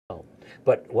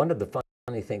But one of the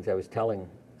funny things I was telling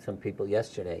some people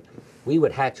yesterday, we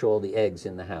would hatch all the eggs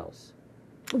in the house.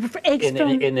 For eggs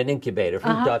in an incubator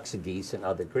from ducks and geese and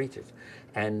other creatures.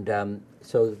 And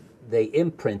so they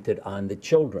imprinted on the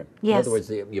children. Yes. In other words,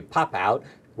 you pop out,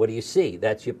 what do you see?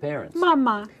 That's your parents.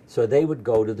 Mama. So they would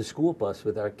go to the school bus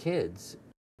with our kids,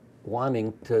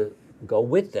 wanting to go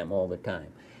with them all the time.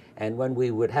 And when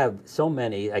we would have so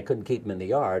many, I couldn't keep them in the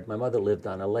yard. My mother lived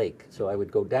on a lake, so I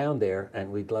would go down there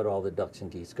and we'd let all the ducks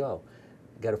and geese go.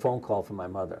 I got a phone call from my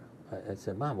mother. I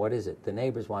said, Mom, what is it? The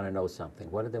neighbors want to know something.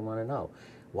 What do they want to know?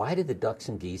 Why did the ducks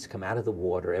and geese come out of the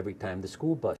water every time the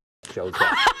school bus shows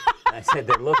up? I said,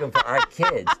 they're looking for our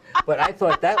kids. But I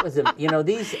thought that was,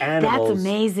 these animals. That's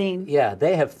amazing. Yeah,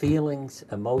 they have feelings,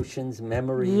 emotions,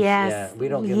 memories. Yes. Yeah, we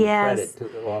don't give them credit too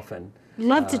often.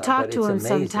 Love to talk to them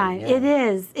sometime. Yeah.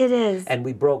 It is. And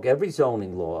we broke every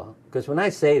zoning law. Because when I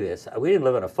say this, we didn't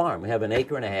live on a farm. We have an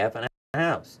acre and a half and a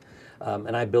house.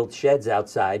 And I built sheds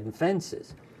outside and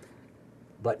fences.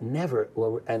 But never,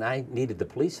 and I needed the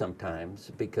police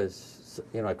sometimes because,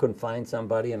 I couldn't find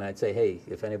somebody, and I'd say, hey,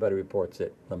 if anybody reports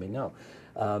it, let me know.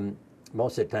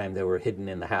 Most of the time, they were hidden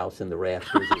in the house in the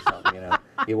rafters or something,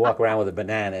 You walk around with a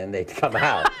banana, and they'd come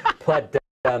out. But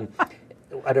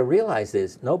what I realized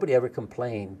is nobody ever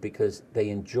complained because they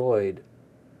enjoyed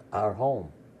our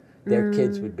home. Their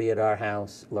kids would be at our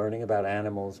house learning about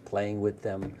animals, playing with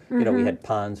them. We had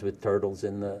ponds with turtles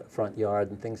in the front yard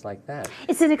and things like that.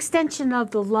 It's an extension of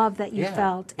the love that you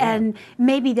felt. Yeah. And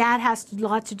maybe that has a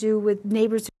lot to do with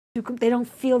neighbors who they don't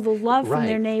feel the love from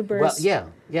their neighbors. Well,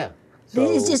 yeah. So,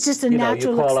 it's just a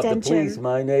natural you call extension. Up the police,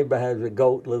 my neighbor has a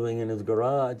goat living in his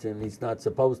garage and he's not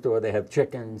supposed to, or they have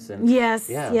chickens. And yes.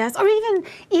 Or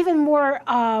even more,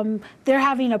 they're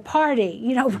having a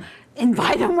party,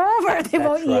 invite them over. They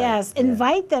won't. Right. Yes,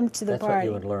 invite them to the party. That's what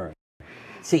you would learn.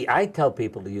 See, I tell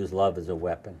people to use love as a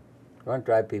weapon. Don't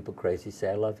drive people crazy.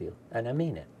 Say, I love you. And I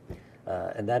mean it.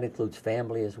 And that includes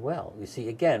family as well. You see,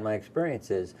 again, my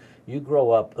experience is you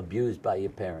grow up abused by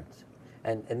your parents.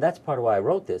 And that's part of why I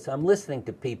wrote this. I'm listening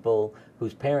to people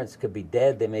whose parents could be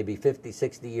dead. They may be 50,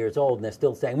 60 years old, and they're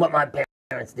still saying, what my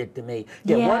parents did to me.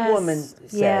 Yeah, one woman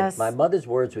said, my mother's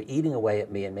words were eating away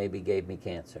at me and maybe gave me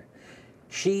cancer.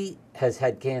 She has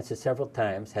had cancer several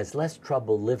times, has less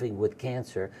trouble living with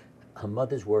cancer. Her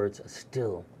mother's words are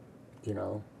still,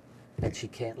 and she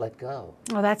can't let go.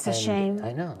 Oh, that's a shame.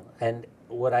 I know. And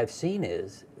what I've seen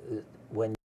is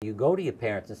when you go to your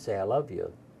parents and say, I love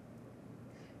you,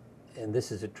 and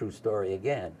this is a true story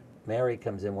again. Mary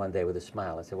comes in one day with a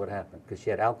smile. I said, what happened? Because she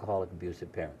had alcoholic,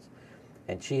 abusive parents.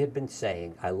 And she had been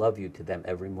saying, I love you to them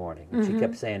every morning. And she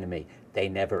kept saying to me, they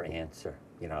never answer.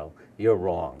 You're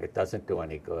wrong. It doesn't do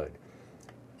any good.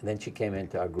 And then she came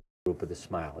into our group with a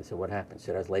smile. I said, what happened? She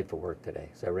said, I was late for work today.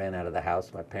 So I ran out of the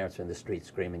house. My parents were in the street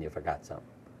screaming, you forgot something.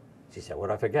 She said, what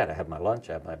did I forget? I have my lunch,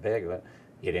 I have my bag.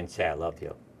 You didn't say I love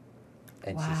you.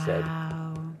 And she said,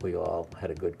 we all had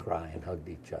a good cry and hugged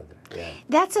each other. Yeah.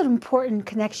 That's an important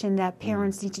connection that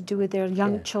parents need to do with their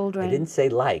young children. I didn't say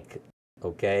like,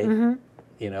 okay?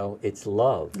 It's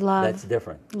love. Love. That's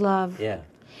different. Love. Yeah.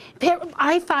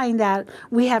 I find that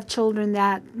we have children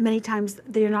that many times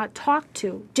they're not talked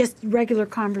to, just regular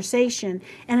conversation,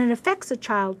 and it affects a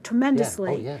child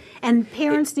tremendously. Yeah. Oh, yeah. And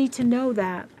parents need to know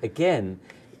that. Again,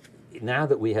 now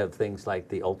that we have things like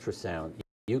the ultrasound,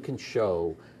 you can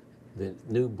show the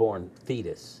newborn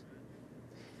fetus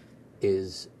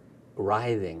is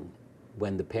writhing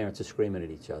when the parents are screaming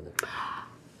at each other.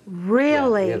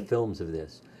 Really? Yeah, we have films of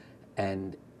this.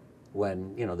 And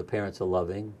when, the parents are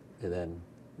loving, and then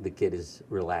the kid is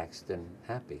relaxed and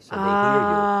happy. So they hear you.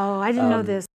 Oh, I didn't know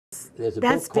this. There's a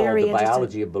book called The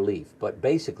Biology of Belief. But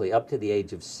basically, up to the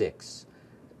age of 6,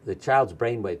 the child's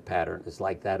brainwave pattern is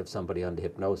like that of somebody under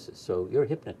hypnosis. So you're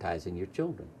hypnotizing your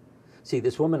children. See,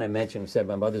 this woman I mentioned said,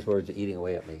 my mother's words are eating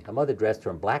away at me. Her mother dressed her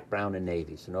in black, brown, and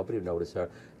navy, so nobody would notice her,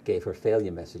 gave her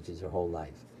failure messages her whole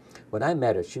life. When I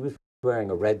met her, she was wearing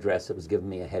a red dress that was giving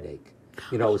me a headache.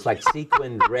 It was like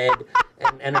sequined red.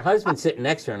 And her husband sitting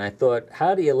next to her, and I thought,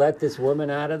 how do you let this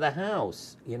woman out of the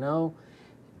house,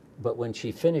 But when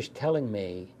she finished telling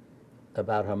me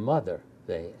about her mother,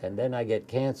 and then I get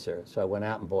cancer, so I went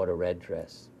out and bought a red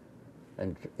dress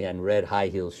and red high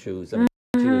heel shoes. I mean,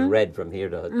 she was red from here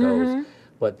to her toes.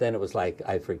 But then it was like,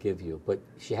 I forgive you. But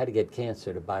she had to get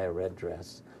cancer to buy a red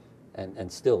dress.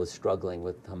 And still is struggling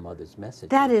with her mother's message.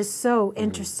 That is so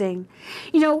interesting.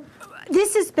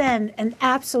 This has been an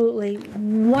absolutely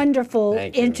wonderful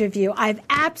interview. I've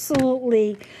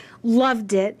absolutely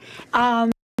loved it.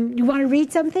 You want to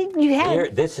read something?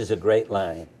 This is a great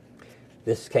line.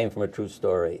 This came from a true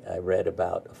story I read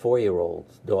about. A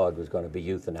 4-year-old's dog was going to be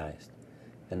euthanized.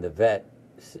 And the vet,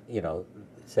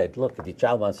 said, look, if your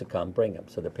child wants to come, bring him.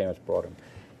 So the parents brought him.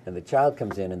 And the child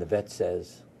comes in, and the vet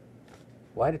says,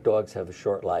 why do dogs have a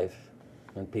short life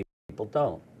and people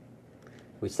don't?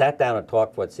 We sat down and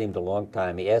talked for what seemed a long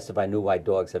time. He asked if I knew why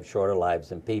dogs have shorter lives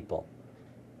than people.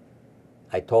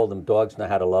 I told him dogs know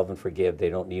how to love and forgive. They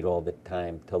don't need all the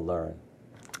time to learn.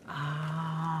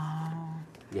 Oh.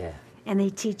 Yeah. And they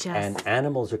teach us. And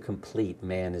animals are complete.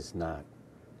 Man is not.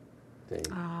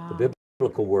 The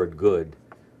biblical word good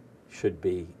should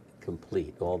be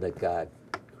complete. All that God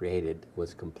created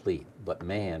was complete. But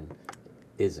man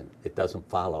isn't. It doesn't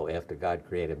follow after God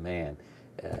created man.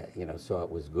 So it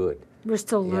was good. We're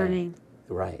still learning.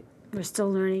 Right. We're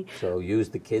still learning. So use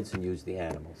the kids and use the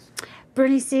animals.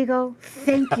 Bernie Siegel,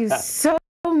 thank you so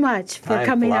much for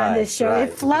coming on this show. Right.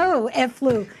 It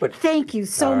flew. But thank you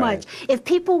so much. If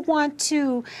people want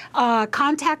to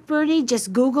contact Bernie,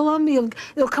 just Google him.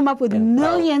 You'll come up with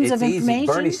millions of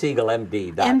information.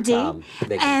 BernieSiegelMD.com.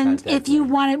 And if you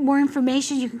wanted more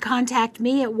information, you can contact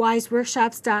me at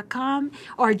wiseworkshops.com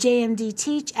or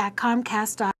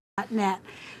jmdteach@comcast.net.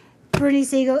 Bernie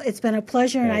Siegel, it's been a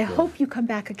pleasure, and I hope you come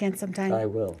back again sometime. I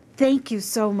will. Thank you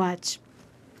so much.